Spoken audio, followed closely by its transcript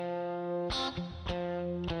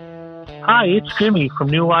Hi, it's Jimmy from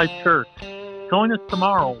New Life Church. Join us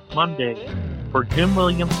tomorrow, Monday, for Jim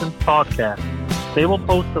Williamson's podcast. They will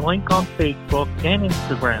post a link on Facebook and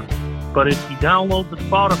Instagram, but if you download the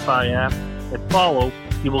Spotify app and follow,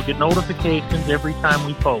 you will get notifications every time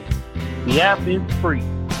we post. The app is free,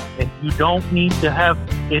 and you don't need to have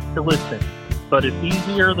it to listen, but it's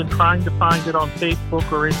easier than trying to find it on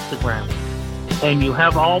Facebook or Instagram. And you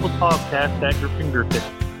have all the podcasts at your fingertips.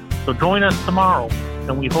 So join us tomorrow,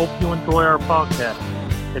 and we hope you enjoy our podcast.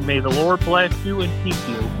 And may the Lord bless you and keep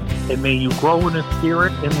you, and may you grow in His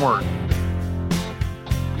Spirit and Word.